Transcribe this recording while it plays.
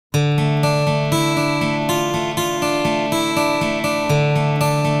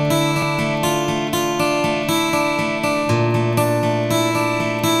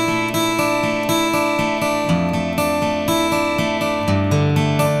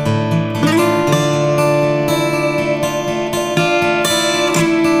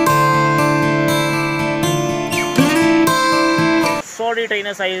Sorry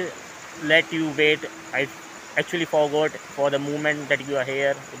trainers, I let you wait. I actually forgot for the moment that you are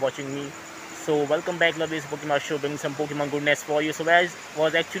here watching me. So welcome back, love this Pokemon show, bringing some Pokemon goodness for you. So I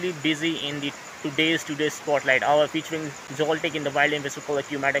was actually busy in the today's spotlight hour featuring Zoltic in the wild invisible color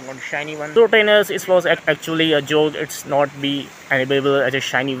Q-Matic on shiny one. So trainers, it was actually a joke. It's not be available as a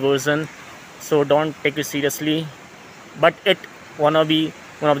shiny version, so don't take it seriously. But it wanna be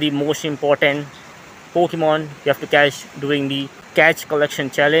one of the most important Pokemon you have to catch during the catch collection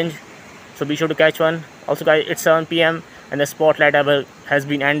challenge. So be sure to catch one. Also guys, it's 7 p.m. and the spotlight hour has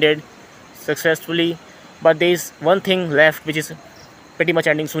been ended successfully. But there is one thing left which is pretty much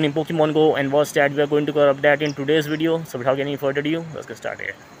ending soon in Pokemon Go, and was that we are going to cover up that in today's video. So without any further ado, let's get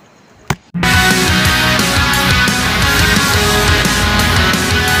started.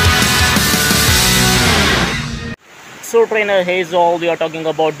 So trainer, here's all we are talking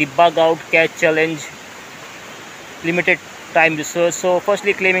about the bug out catch challenge limited time research. So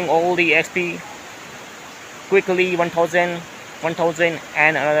firstly, claiming all the XP quickly, 1000, 1000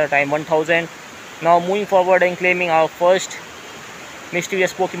 and another time 1000. Now moving forward and claiming our first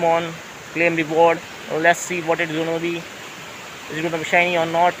mysterious Pokemon claim reward. Let's see what it's gonna be. Is it gonna be shiny or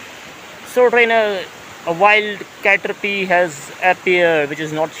not? So trainer, a wild Caterpie has appeared which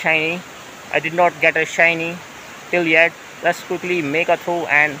is not shiny. I did not get a shiny till yet. Let's quickly make a throw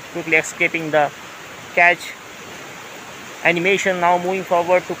and quickly escaping the catch animation. Now moving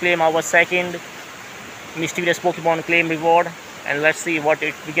forward to claim our second mysterious Pokemon claim reward, and let's see what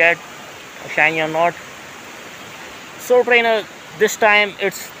it we get, shiny or not. So trainer, this time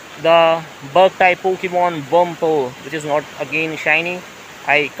it's the bug type Pokemon Wurmple, which is not again shiny.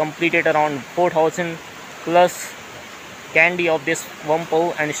 I completed around 4000 plus candy of this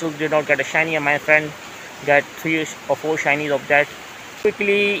Wurmple and still did not get a shiny, and my friend got 3 or 4 shinies of that.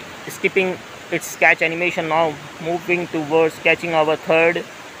 Quickly skipping its catch animation, now moving towards catching our third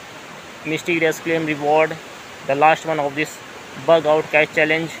mysterious claim reward, the last one of this bug out catch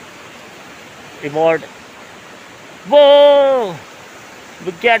challenge reward. Whoa,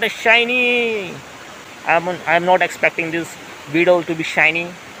 we get a shiny. I'm not expecting this Willow to be shiny,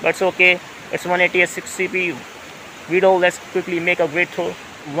 but it's okay. It's 188 6 CP Willow. Let's quickly make a great throw.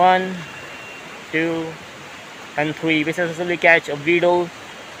 1, 2 and 3. We successfully catch a Willow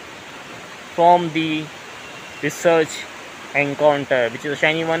from the research encounter, which is a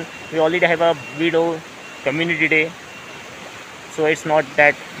shiny one. We already have a Willow community day, so it's not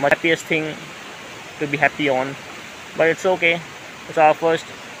that much happiest thing to be happy on, but it's okay. It's our first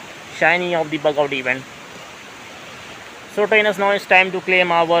shiny of the bug out event. So trainers, now it's time to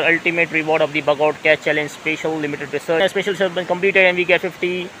claim our ultimate reward of the bug out catch challenge special limited research. The special has been completed and we get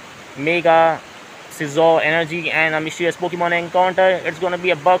 50 Mega Scizor energy and a mysterious Pokemon encounter. It's gonna be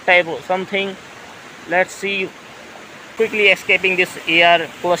a bug type or something. Let's see. Quickly escaping this AR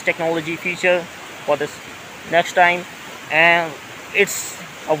plus technology feature for this next time, and it's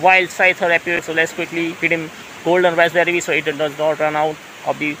a wild Scizor appeared. So let's quickly feed him golden raspberry so it does not run out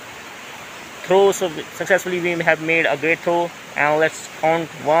of the throw. So successfully we have made a great throw, and let's count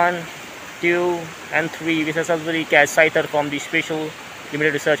 1, 2 and 3. We successfully catch Scizor from the special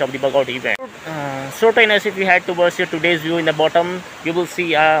limited research of the bug out event. So trainers, if we head towards your today's view, in the bottom you will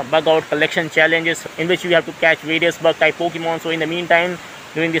see bug out collection challenges in which you have to catch various bug type Pokemon. So in the meantime,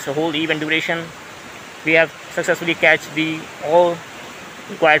 during this whole event duration, we have successfully catch the all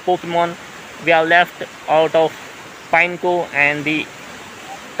required Pokemon. We are left out of Pineco and the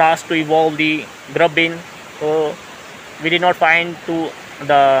task to evolve the Grubbin. So we did not find to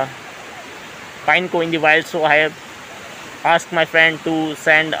the Pineco in the wild, so I have asked my friend to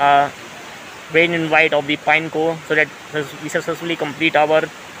send a rain invite of the Pineco so that we successfully complete our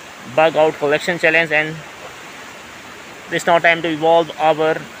bug out collection challenge. And it's now time to evolve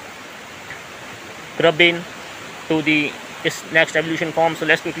our Grubbin to the next evolution form. So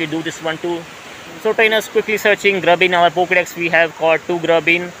let's quickly do this one too. So trainers, quickly searching Grubbin our Pokédex, we have caught 2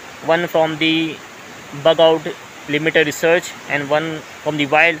 Grubbin, one from the bug out limited research and one from the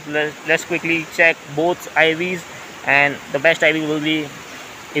wild. Let's quickly check both IVs, and the best IV will be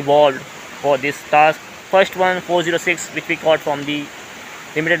evolved for this task. First one, 406, which we got from the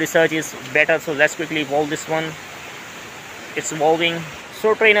limited research, is better, so let's quickly evolve this one. It's evolving.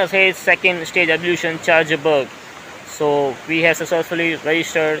 So trainers, here is second stage evolution Chargerbug. So we have successfully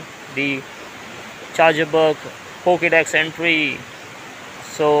registered the Chargerbug Pokédex entry.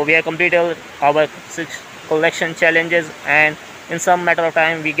 So we have completed our 6 collection challenges, and in some matter of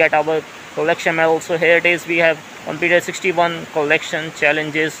time we get our collection medal. So here it is, we have completed 61 collection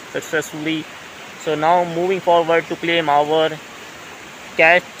challenges successfully. So now moving forward to claim our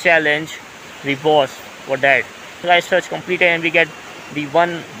catch challenge rewards for that. Guys, search completed and we get the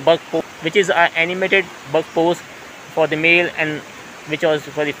one bug pose, which is an animated bug pose for the male and which was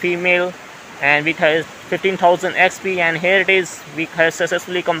for the female, and which has 15,000 XP. And here it is, we have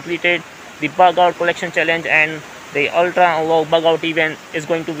successfully completed the bug out collection challenge, and the ultra unlock bug out event is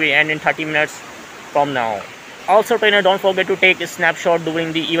going to be end in 30 minutes from now. Also trainer, don't forget to take a snapshot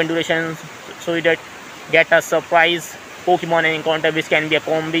during the event duration so you get a surprise Pokemon and encounter, which can be a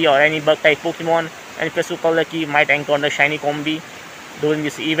Combi or any bug type Pokemon, and if you're super lucky you might encounter shiny Combi during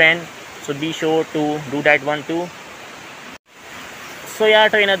this event, so be sure to do that one too. So yeah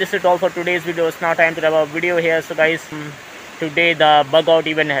trainer, this is all for today's video. It's now time to wrap up video here. So guys, today the bug out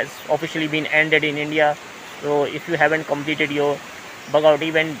event has officially been ended in India, so if you haven't completed your bug out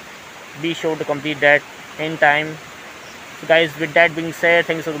event, be sure to complete that in time. So guys, with that being said,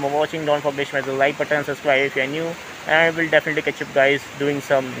 thanks for watching. Don't forget to smash the like button, subscribe if you are new, and I will definitely catch up guys doing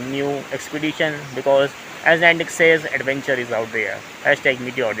some new expedition, because as Niantic says, adventure is out there. Hashtag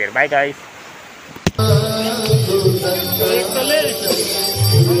meet you out there. Bye guys.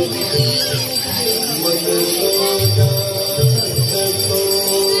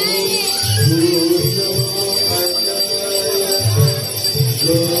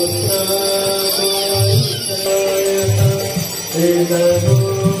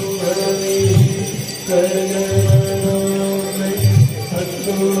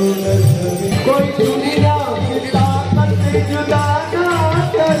 कोई दुनिया